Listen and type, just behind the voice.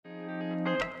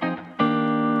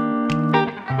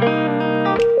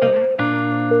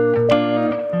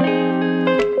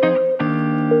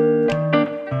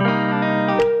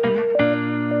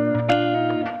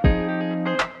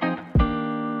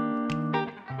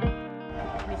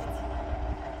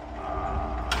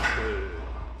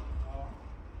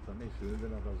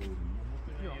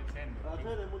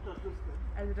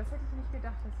Also das hätte ich nicht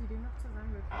gedacht, dass sie den noch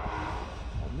zusammengekriegt haben.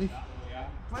 Warum nicht?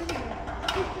 Weiß ich nicht.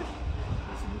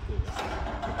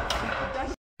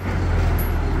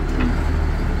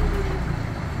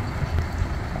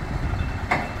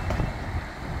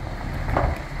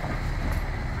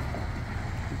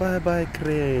 Bye bye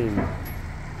crane.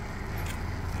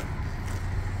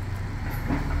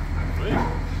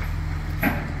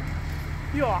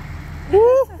 Ja.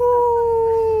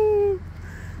 Woohoo!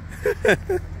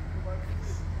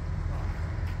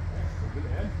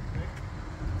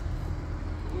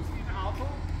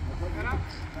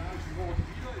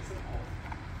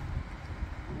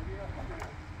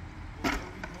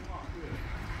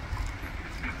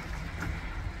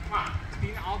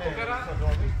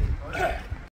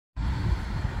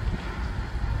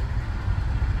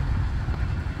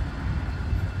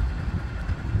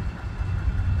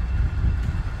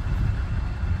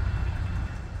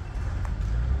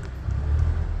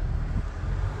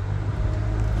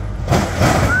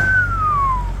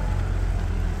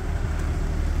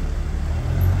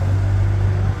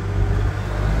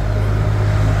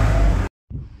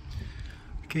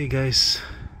 Okay guys,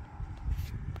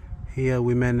 here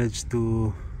we managed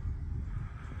to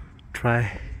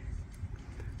try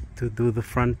to do the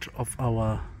front of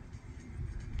our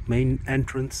main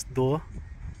entrance door.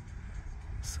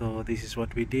 So this is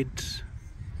what we did,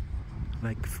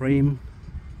 like frame,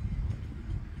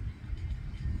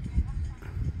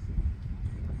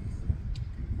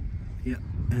 yeah,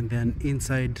 and then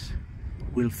inside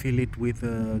we'll fill it with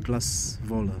a glass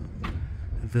vola,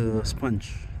 the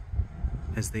sponge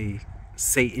as they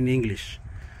say in English.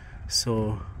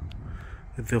 So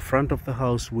the front of the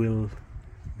house will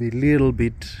be a little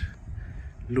bit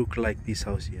look like this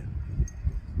house here.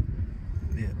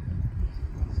 Yeah.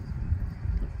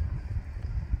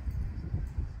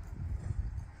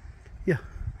 Yeah.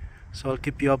 So I'll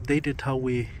keep you updated how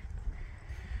we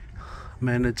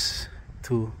manage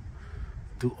to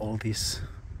do all this.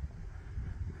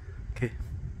 Okay.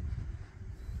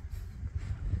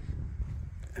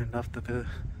 And after the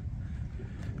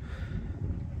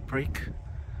break,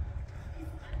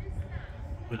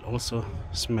 we'll also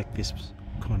smack this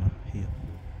corner here.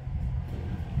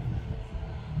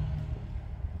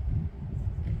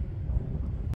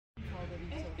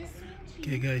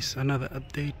 Okay guys, another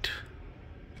update.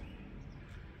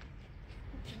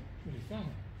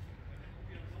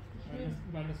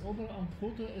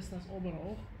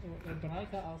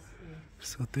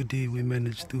 So today we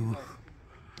managed to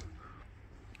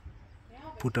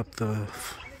put up the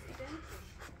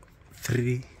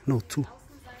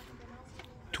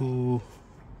two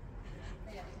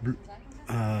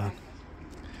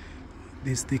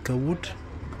this thicker wood.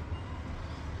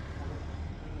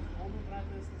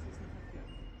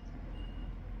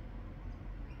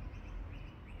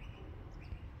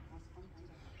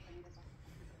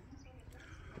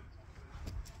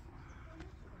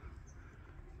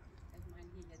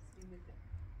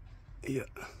 Yeah.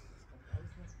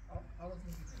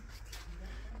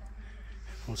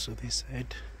 Also this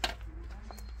side.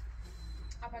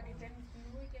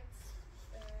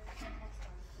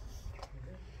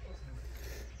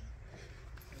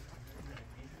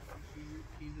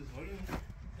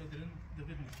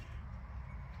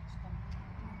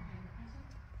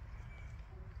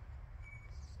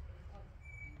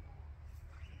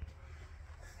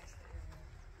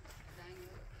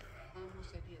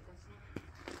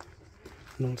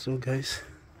 And also guys,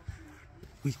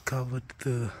 we covered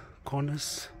the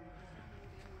corners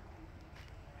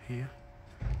here.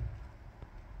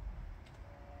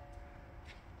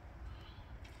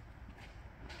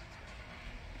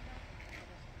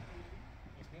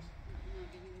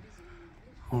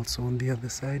 Also on the other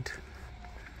side.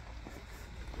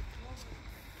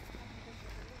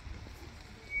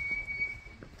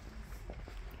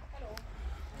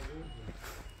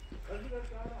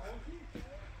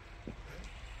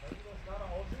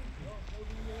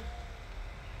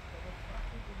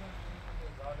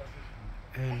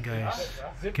 And guys,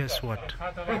 guess what?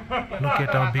 Look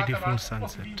at our beautiful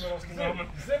sunset.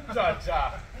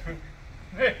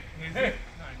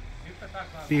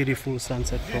 Beautiful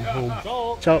sunset from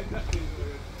home. Ciao.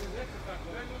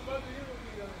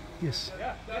 Yes.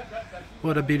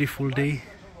 What a beautiful day.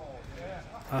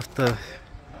 After a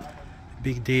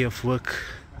big day of work,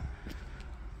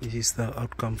 this is the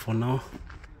outcome for now.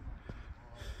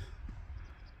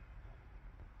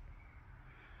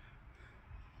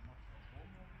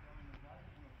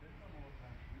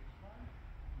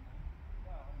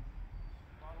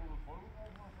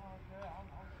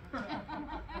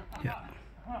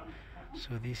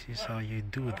 So this is how you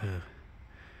do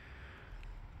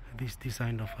this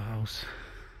design of a house.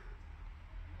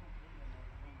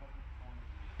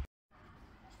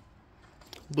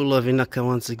 Bula vinaka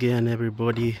once again,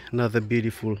 everybody. Another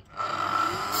beautiful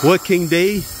working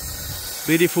day,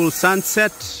 beautiful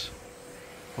sunset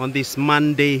on this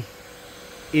Monday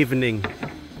evening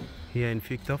here in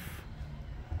Fichthof.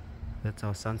 That's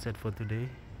our sunset for today,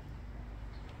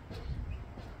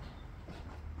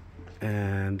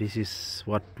 and this is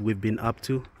what we've been up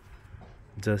to,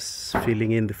 just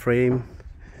filling in the frame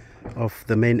of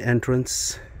the main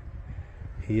entrance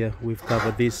here. We've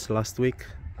covered this last week,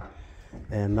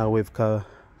 and now we are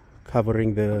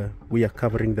covering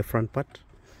the front part.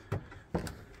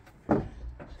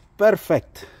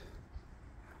 Perfect.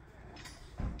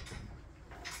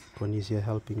 Connie's here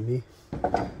helping me.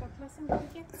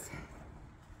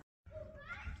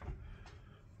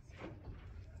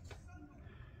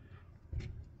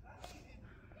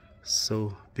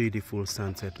 So beautiful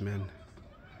sunset, man.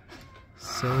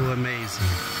 So amazing.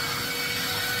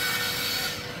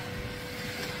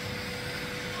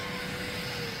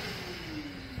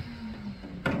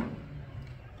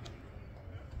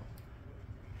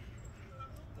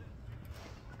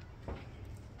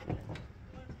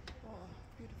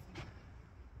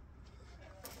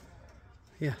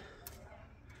 Yeah.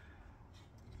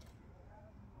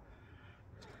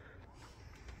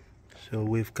 So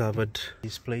we've covered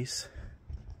this place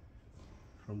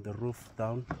from the roof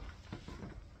down,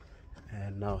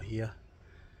 and now here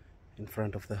in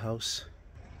front of the house.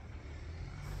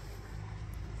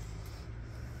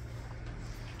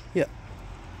 Yeah.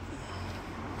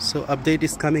 So update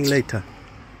is coming later.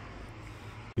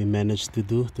 We managed to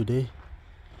do today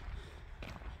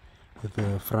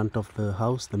the front of the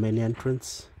house, the main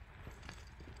entrance.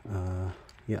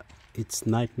 Yeah, it's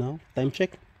night now. Time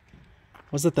check.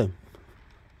 What's the time?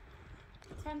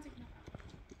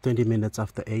 20 minutes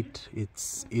after 8.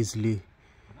 It's easily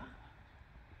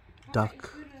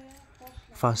dark,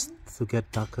 fast to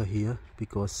get darker here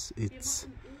because it's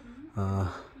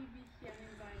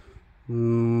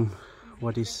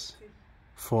what is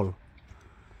fall?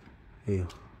 Yeah.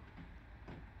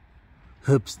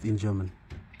 Herbst in German.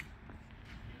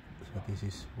 So this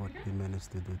is what we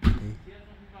managed to do today.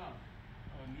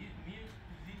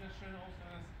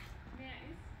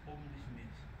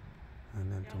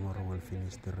 And then tomorrow we'll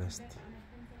finish the rest.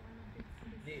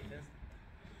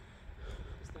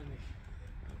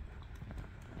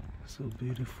 So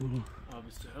beautiful.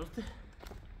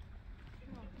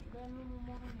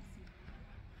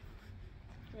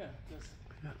 Yeah.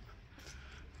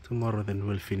 Tomorrow then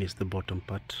we'll finish the bottom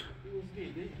part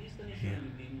here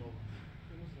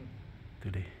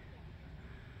today.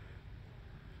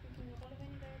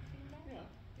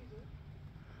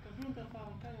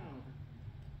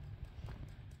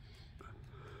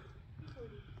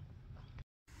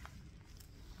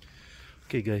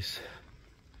 Okay guys,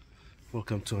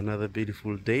 welcome to another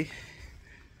beautiful day.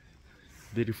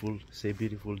 Say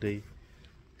beautiful day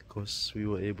because we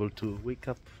were able to wake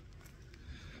up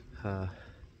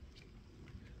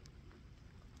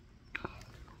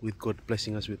with God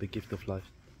blessing us with the gift of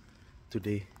life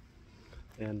today.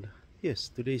 And yes,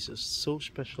 today is so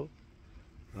special.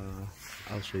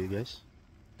 I'll show you guys.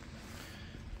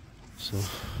 So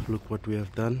look what we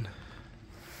have done.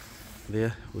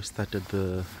 There we started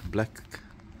the black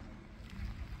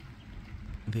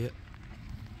there.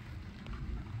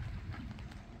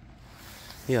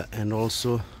 Yeah, and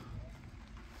also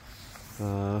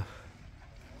yeah,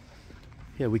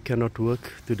 we cannot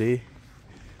work today.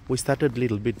 We started a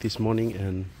little bit this morning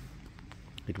and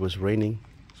it was raining,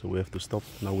 so we have to stop.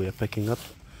 Now we are packing up.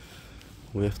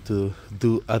 We have to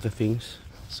do other things,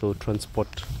 so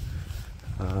transport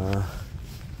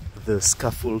the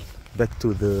scaffold back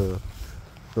to the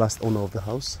last owner of the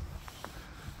house.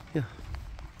 Yeah.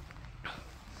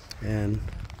 And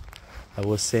I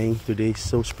was saying today is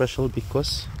so special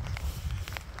because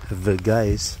the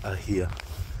guys are here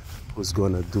who's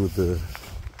gonna do the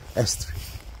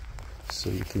Estrich. So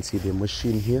you can see the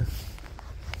machine here.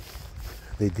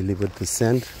 They delivered the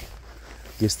sand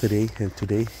yesterday and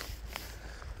today,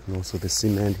 and also the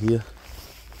cement here.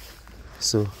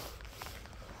 So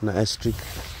na Estrich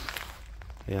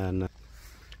ya na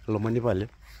lomani vale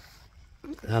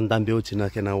handambe uchina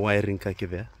kena wiring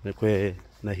kakivea na kwe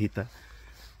na hita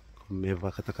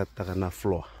kumeva katakataka na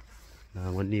floor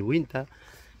na wani winter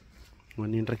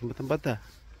wani nraki matambata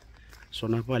so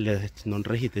na vale non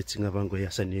rahite chinga bango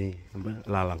ya sani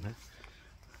lalang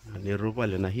ni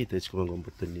rupale na hita chikubango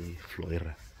mbuto ni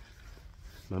floor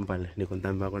mambale ni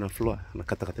kondamba ko na floor na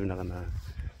katakata na kana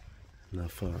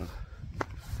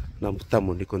na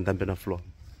mutamu ni kondambe na floor.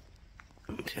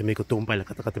 Kami ko tumpay la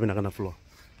katakata na kana floor.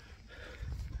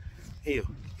 Iyo,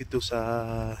 itu sa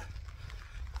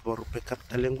baru pekat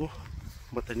talenggo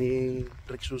batani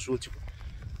rek susu tipo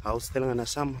haus telang na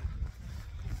sama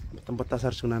tempat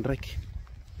tasar sunan rek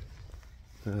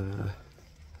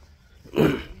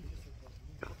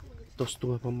tos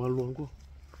tunga pamaluang ko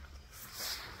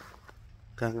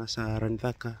kanga sa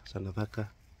rantaka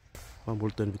sanataka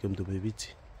pambulton bikem tu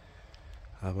bebici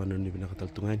apa noni bina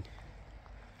katal tungan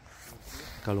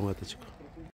kalau ngata chiko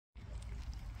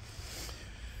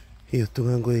iyo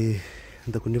tungan ko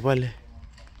ndakuni vale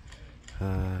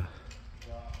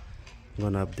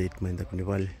gonna update main ndakuni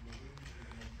vale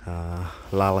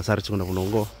lala sar chuna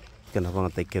punongo kenapa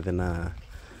ngatai kete na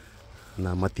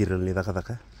material ni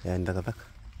taka ya ni taka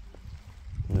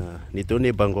nito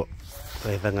ni bango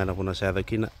kaita ngana puna saya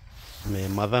kina me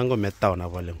madango me tau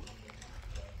na vale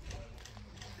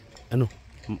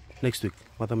next week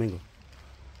matamingo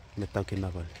me tau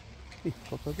kina vale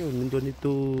papa ke nindo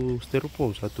nito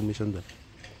styrofoam satu mission dan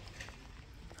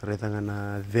kaita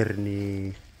ngana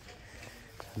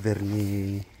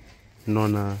verni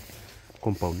nona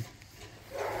compound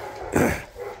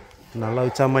na lau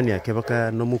chamania ke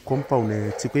baka nomu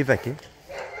compound chiko idake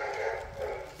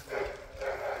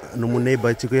nomu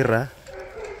neighbor chiko ira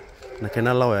na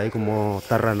kena lau ai como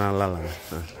tarra na lala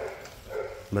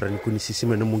meran kuni sisi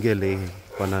mena mungele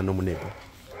pana nomu neighbor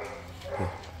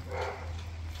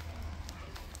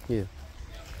iya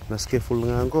na scaffold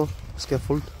ngango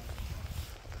scaffold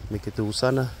meketu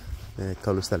usana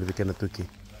kalau stali bikena tuki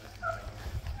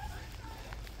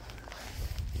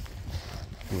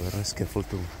Ora scaffold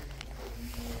tu.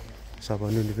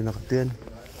 Saban ni vinaka ten.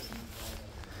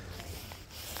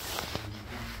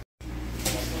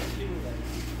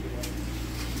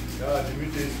 Ja, die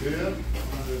Mitte ist höher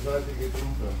und die Seite geht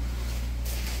runter.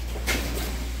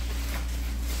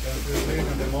 Kannst du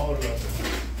sehen an der Mauerplatte.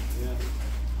 Ja.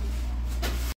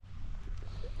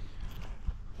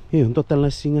 Iyo, total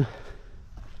na singa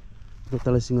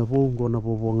po ngona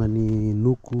po ngani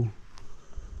nuku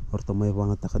orto may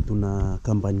wanga takatuna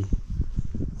company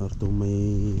orto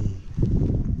may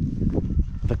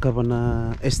takaba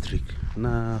na Estrich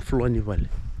na Project Vale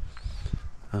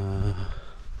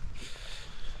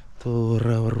to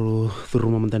rawaru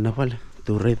turuma mandana vale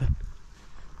to reda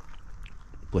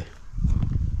pues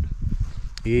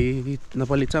na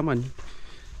vale chaman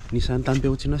ni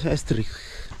santambe uchina sa Estrich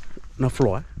na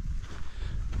floa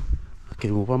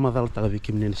ke mo pa madal taga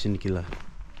bikim nen sinikila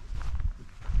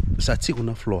sa tsiku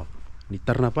na floor ni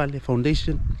tarna pale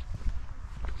foundation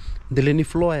dele ni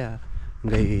floor ya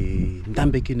ngai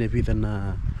ndambe kine vida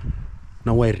na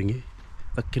wiring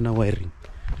takina wiring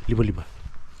liba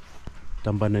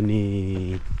tambana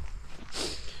ni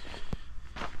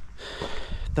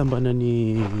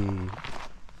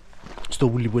sto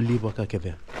liba ka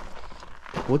keve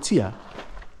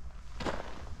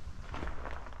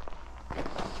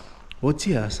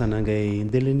otia sana ngai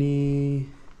dele ni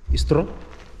istro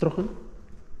trochen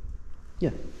ja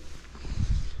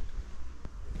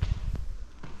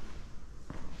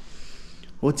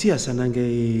otia sana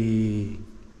ngai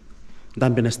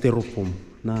dambe na styrofoam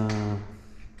na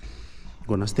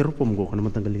gona styrofoam go kana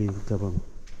matanggali ka bang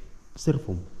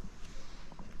styrofoam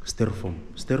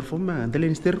ma dele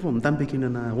ni styrofoam dambe kina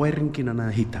na wiring kina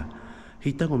na hita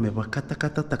go me bakata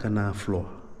takana floor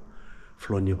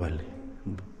ni vale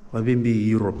wabimbi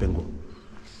Europe ngo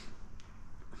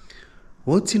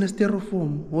Otina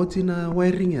styrofoam, otina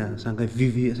wiring ya, sangai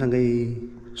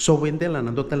sowendela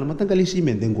na total matanggali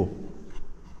cement ngo.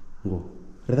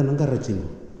 Reda nangara chingo.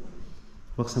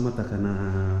 Waksa mata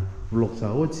kana vlog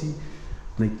sa oti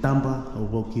na itamba au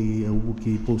boki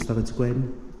posta ka tsikwen.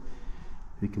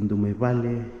 Wikim do mai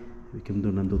vale, wikim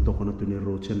do nando toko na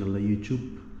tunero channel la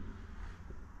YouTube.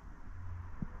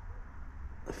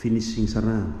 Finishing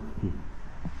sana.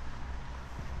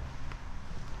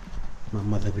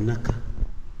 Mama da vinaka.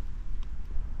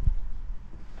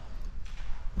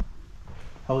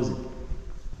 How is it?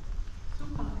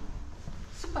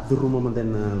 Super. Die Rumor man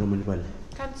den Roman Vale.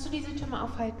 Kannst du diese Tür mal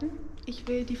aufhalten? Ich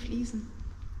will die Fliesen.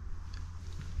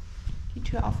 Die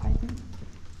Tür aufhalten.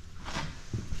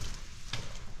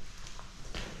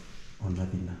 On la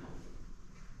villa.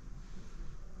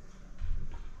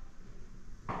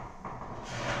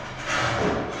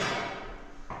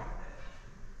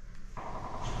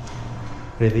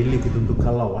 Redili kutuntuk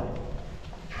kalawa.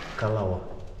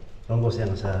 Longos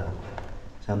yang sa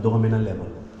andong kami ng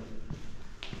level.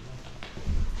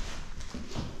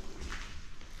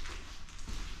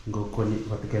 Gokoni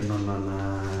patiken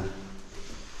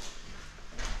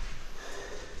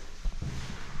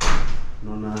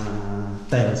nona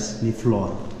tiles ni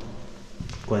floor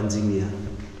ko anjing niya.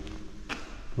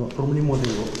 Room ni mo.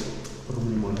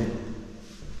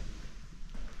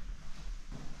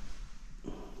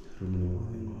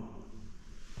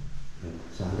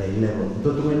 Hanggang level.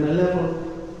 Tutuin na level.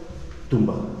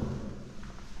 Tumba.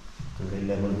 Hanggang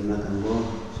level vinaka go.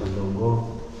 Sandong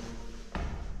go.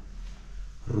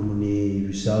 Rumuni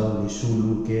Bisau, ni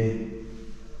Sulu ke.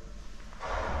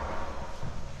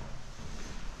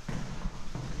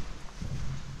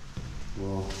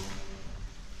 Wow.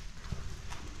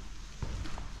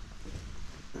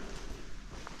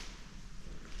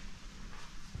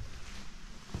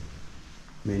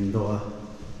 Mendoa.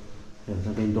 Ya,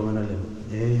 sampai Mendoa na level.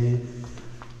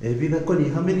 Vida Koni,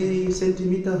 how many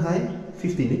centimeter high?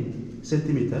 15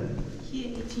 centimeter?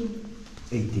 Hier 18.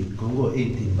 18. Kongo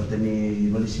 18, but then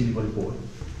vali sili vali po.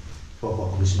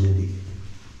 Papa kusimedi.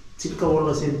 Circa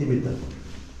 1 centimeter.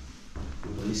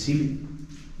 Vali sili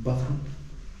bathroom.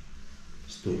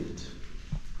 Toilet.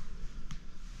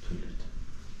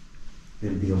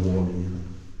 There'll be a wall here.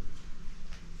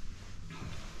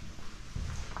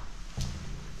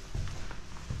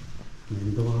 Main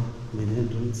door, main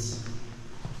entrance.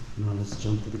 Now let's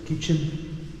jump to the kitchen.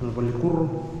 Now balik kurro.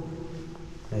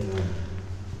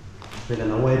 Pega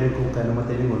na wiring ko kana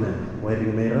mateli mo na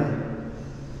wiring merah.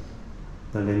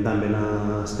 También dame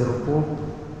na styrofoam.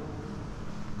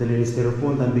 Dali ni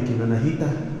styrofoam dan bikin na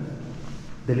hita.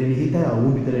 Dali ni hita au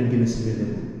umbi tele ngine simede.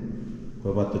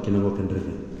 Kwa watu kinango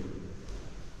kendrele.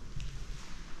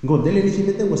 Ngo dali ni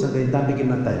simede ngo sanga dan bikin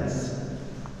na tiles.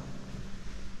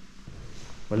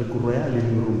 Balik kurro ya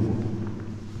living room.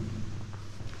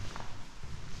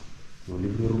 No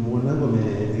living room na go me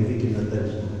bikin na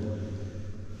tiles.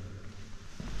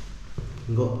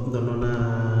 Ngo dono na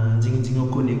jing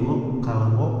okuni go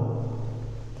kawango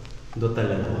do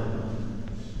talento.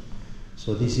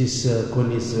 So this is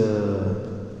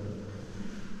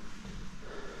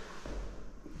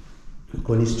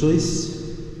Connie's choice,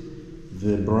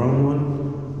 the brown one,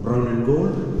 brown and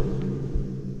gold.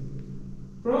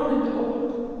 Brown and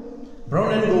gold.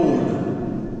 Brown and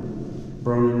gold.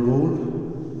 Brown and gold,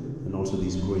 and also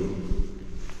this gray.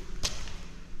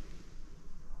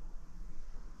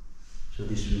 So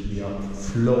this will be our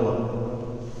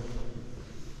floor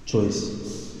choice.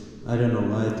 I don't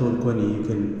know, I told Connie you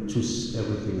can choose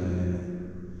everything.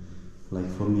 Like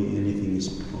for me, anything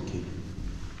is okay.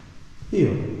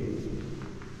 Here.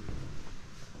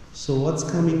 So what's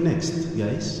coming next,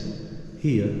 guys?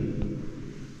 Here.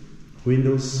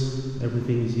 Windows,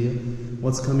 everything is here.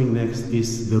 What's coming next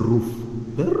is the roof.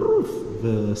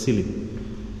 The ceiling.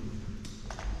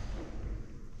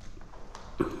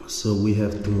 So we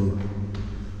have to,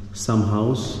 some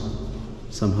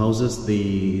houses,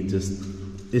 they just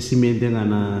estimate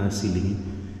na ceiling.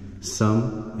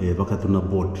 Some baka na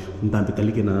board. Ndampi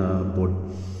kalike na board.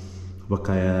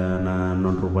 Baka na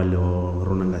non-robale o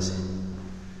runangase.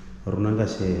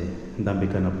 Runangase ndampi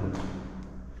ka na board.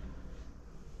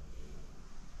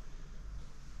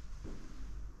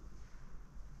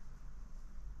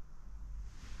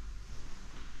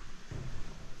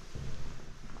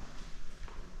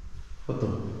 Foto.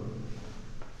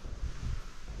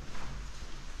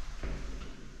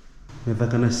 Meta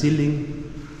kana ceiling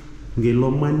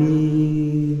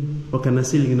ngelomani wakana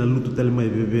ceiling na lutu talma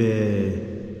bebe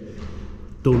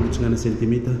tolu tsana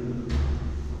centimeter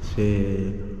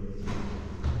se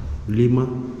 5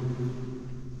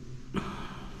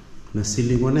 na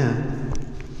ceiling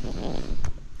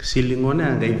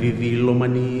ona ga vivi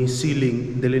lomani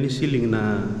ceiling deleni ceiling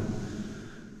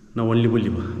na wali ba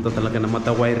to talaga na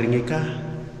mata wiring ka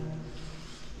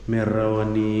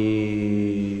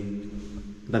merawani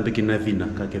dan bikin na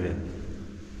vinaka keve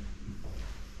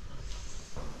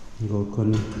go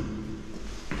con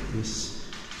is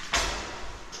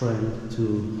trying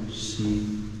to see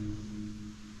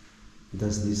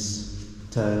does this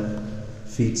tile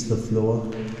fits the floor.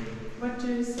 What do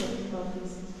you say about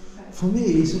this? For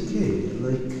me it's okay,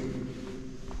 like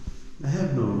I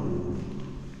have no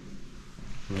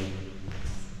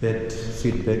bad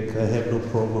feedback. I have no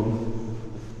problem.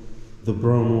 The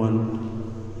brown one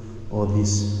or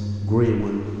this gray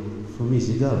one, for me is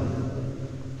egal.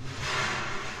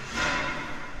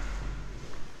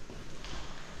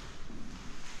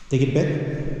 Take it back.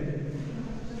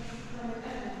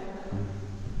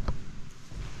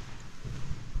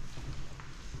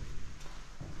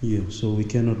 Yeah, so we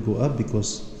cannot go up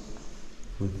because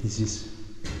this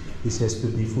has to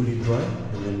be fully dry,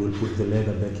 and then we'll put the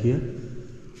ladder back here.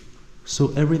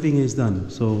 So everything is done.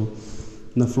 So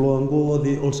the floor and go,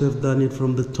 they also have done it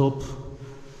from the top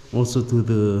also to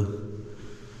the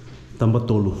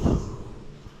tambatolu.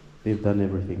 They've done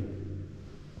everything.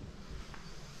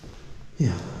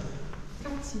 Yeah.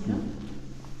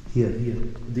 Here.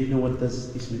 Do you know what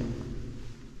does this mean?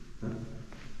 Huh?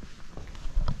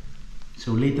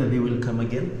 So later they will come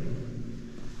again.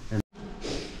 And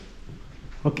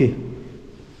Okay.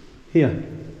 Here.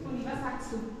 Was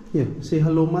sagst du? Yeah. Say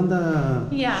hello, Manda.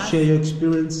 Yeah. Share your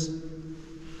experience.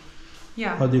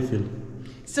 Yeah. How do you feel?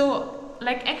 So,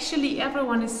 like, actually,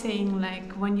 everyone is saying,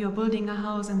 like, when you're building a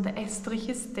house and the Estrich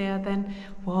is there, then,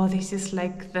 wow, this is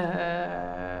like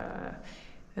the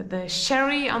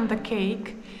cherry on the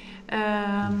cake.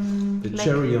 The like,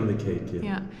 cherry on the cake. Yeah.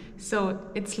 Yeah. So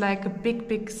it's like a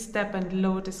big step, and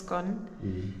load is gone.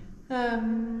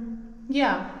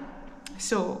 Yeah.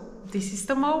 So this is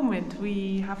the moment.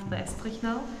 We have the Estrich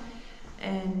now.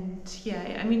 And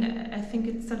yeah, I mean, I think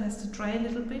it still has to dry a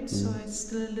little bit, so it's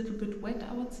still a little bit wet,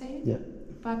 I would say. Yeah.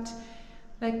 But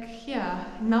like, yeah,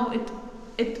 now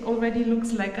it already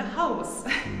looks like a house.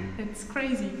 It's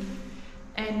crazy.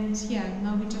 And yeah,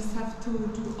 now we just have to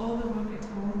do all the work at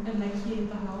home, and like here in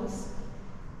the house.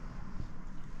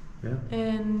 Yeah.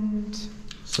 And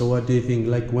So what do you think?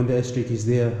 Like when the Estrich is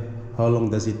there, how long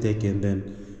does it take, and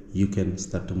then you can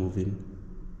start to move in?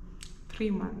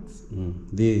 3 months.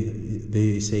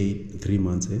 They say 3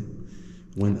 months, eh?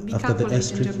 When We after the calculate in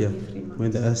Estrich, yeah. Germany 3 months.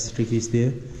 When the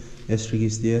Estrich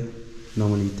is there,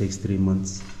 normally it takes 3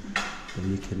 months, then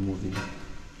you can move in.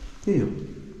 Okay.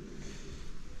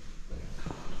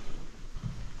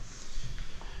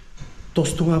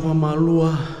 Tostunga pa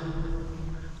malua,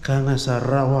 kanga sa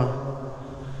rawa,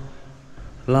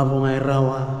 lavo ngai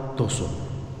rawa, toso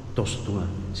tunga.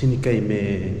 Sini kai me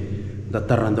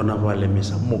datarando na vale me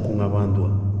sa moku nga bandua.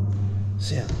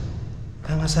 Sea,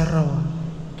 kanga sa rawa,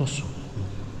 toso.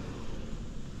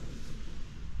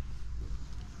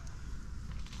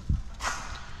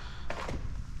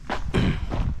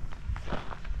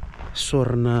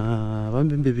 Sorna,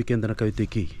 vambimbe weekend na kayo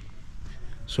teki.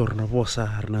 Sorna vosa,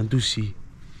 harna dusi.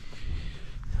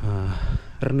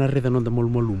 Harna reda nonda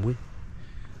molumwe.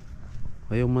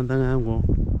 Wayo mandanga ngo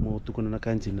mo tukuna na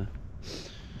kanjina.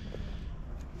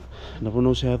 Na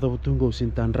vono se ata butungo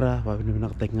sintanra, va vini na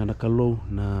tek ngana kalo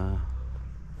na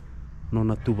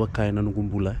nona tuba kai na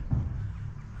ngumbula.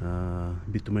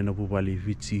 Bitu mena bubali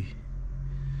vitsi.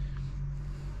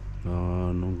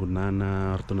 Nungu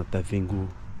nana artona tavingu.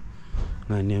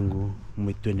 Ngani yangu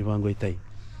mwetueni wangu itai.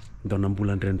 Dona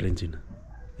bulan renjina.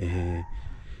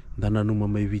 Dana numa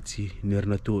mai vitsi ni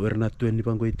erna tueni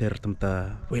wangu itai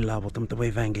tamta wela tamta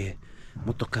waivange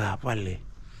motoka pale.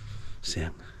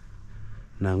 Siang.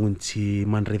 Na ngunci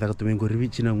manrita ka tumengo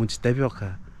rivici na ngunci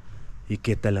tapioca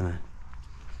iketa langa.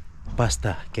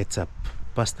 Pasta ketchup,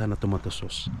 pasta na tomato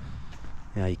sauce.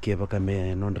 Ya ikeva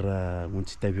kame nonra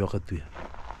ngunci tapioca tu ya.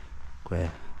 Kaya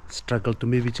struggle tu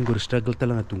me vici ngor struggle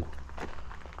talanga tunggu.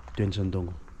 Tuen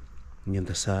sandongo.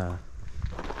 Nyanda sa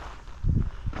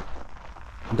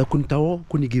nda kun tawo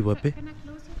kuni give up eh.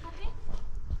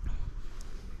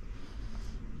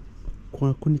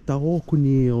 Kuni tawo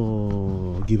kuni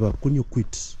give up kuni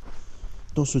quit.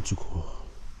 Toso chuko.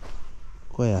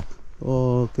 Koya.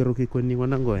 Kero ki kuni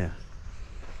wanango ya.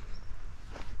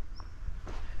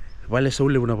 Vale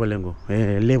saule una valengo.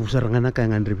 Levu sarangana ka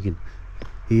ngandri bikin.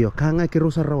 Iyo kanga kero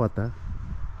sarawata.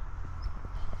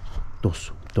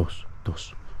 Toso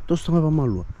tanga ba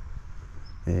malua.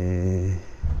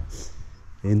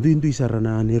 Ndu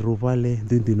sarana ni rovale,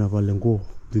 ndu na valengo.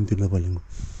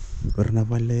 Werna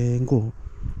valengo,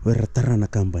 wertara na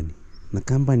company. Na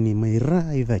company mai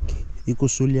ra ivake. Iko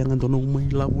sulia ngandono mai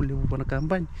labule na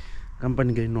company.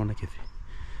 Company gai nona kete.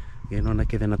 Gai nona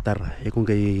kete na tara. Iko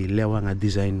gai lewa nga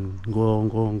design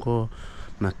go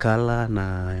na kala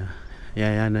na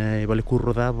ya na vale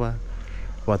kurro dava.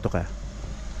 Watoka.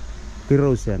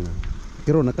 Kiro sianga.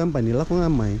 Kiro na company la ko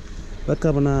ngamai.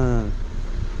 Baka na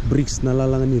bricks na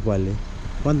lalangan ni vale.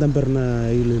 Pantamper na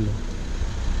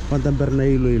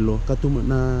ilo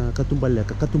katumbalya.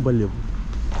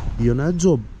 Iyo na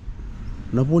job.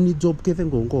 Na boni job kete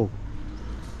ngongko.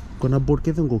 Kona board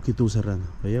kete ngoko kitu saranga.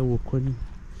 Aya wokoni.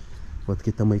 Wat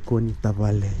kita mai koni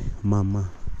tavale mama.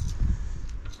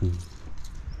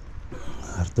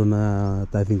 Arto na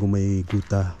tavingo mai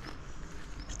guta.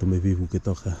 Arto mai vivu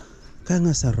ketoka.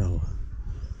 Kanga sarawa.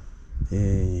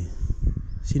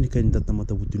 Sini kan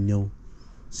tatamata butunyau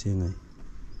sengai.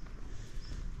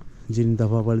 Jini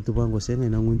tavavali tu bango sengai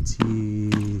nangunci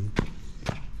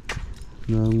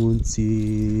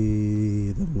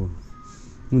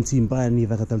ngunci impani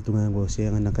vakatal tungango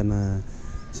sengai nakana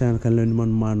len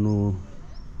manu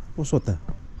posota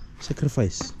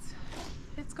sacrifice.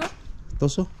 Let's go.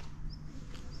 Toso.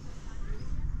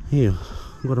 Hiyo,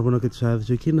 ngora bona kitu sa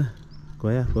chukina.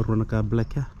 Koya, korona ka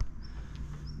black ya.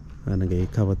 Ana gai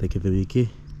kawata ke wiki.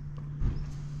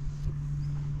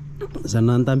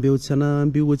 Sana ndambiu sana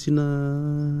mbiu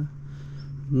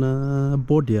na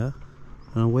board ya.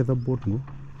 Na weather board ngo.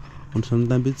 on sono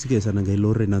tambits che sana ngai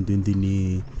lore na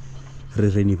ndini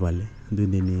Rereni Vale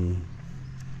ndini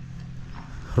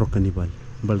Rokani Vale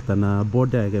baltana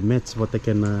boda ke match vota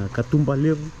kena katumba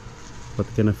lir vota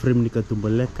kena frame ni katumba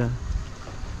leka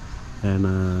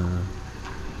na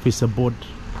pisa board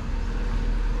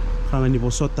kanga ni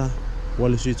bosota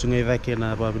wala suitsu ngai va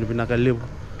kena ba vinaka levo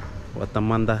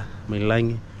watamanda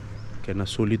mailangi kena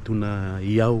solitu na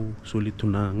iau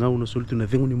solitu na ngau na solitu na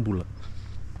vengu ni mbula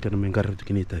kena mengara tu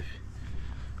kini tavi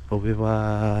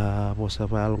Oveva bosa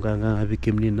va alonga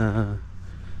vikemni na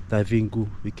tavingu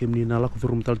vikemni na laku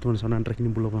turum tal tuan sana andrak ni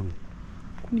mbula bang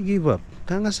kuni give up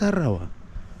kanga sarawa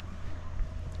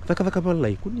taka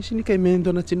balai kuni sini kai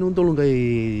mendo na chinu ndolo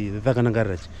ngai vaka na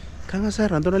garage kanga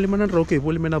sara ndona limana roke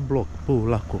voli mena block po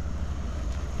lako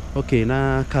okay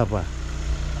na kaba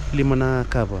limana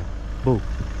kaba bo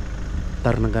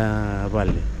tarnaga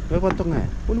vale va tonga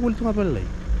voli tunga balai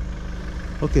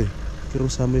okay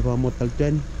terus sampai pa motal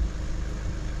dan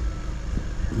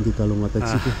hindi kalau ngata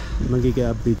siku nangi ke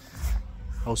update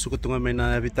au suku tunga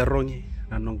mena vitarongi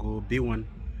nanongo B1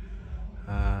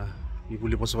 ni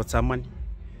buli poso watsaman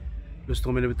lus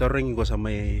tunga mena vitarongi go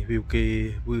samai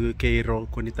ke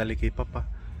ro koni tale ke papa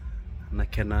na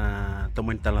kena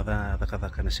tomen talada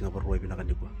takada kana Singapore boy binakan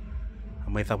di gua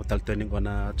amai tabu tal tuani gua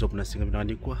na job na Singapore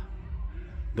binakan di gua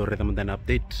dore teman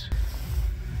update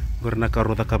gorna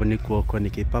karo takabani gua koni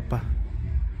ke papa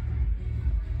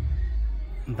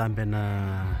ndambe na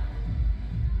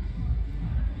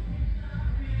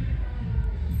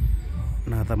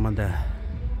tamanda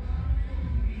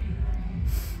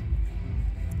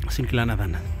sinkilana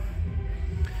dana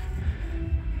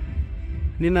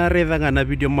nina reda ngana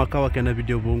video makawa kena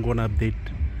video bongo na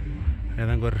update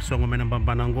reda ngor songo mena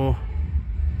bambanango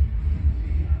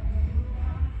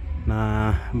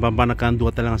na bambana kan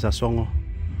dua talang sa songo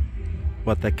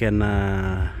wata kena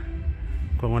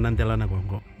kongonan telana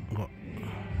gongo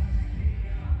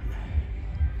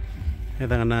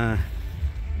Eta na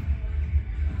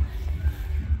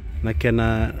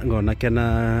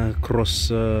kena cross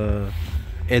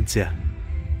edge ya.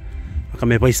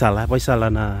 Kami paisala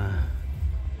na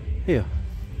iyo.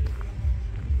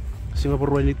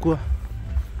 Singapore ni kuah.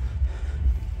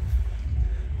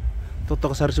 Toto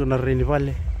kasar su na Reni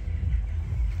Vale.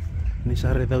 Ni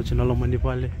sare tau chinaloma ni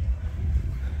Vale.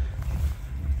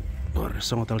 Or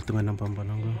songo tal tungan ng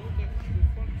pambanango.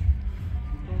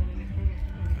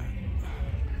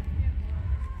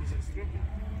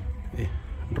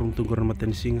 Rung tunggu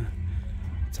ramatan singa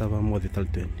sama mode tal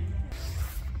tuan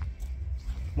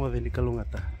mode ni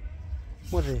kalungata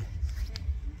mode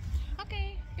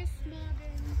Okay, is mode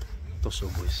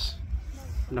toso boys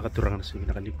nakaturangan na sige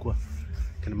nakalikwa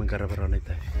kana mangkara para na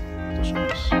tayo toso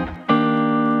boys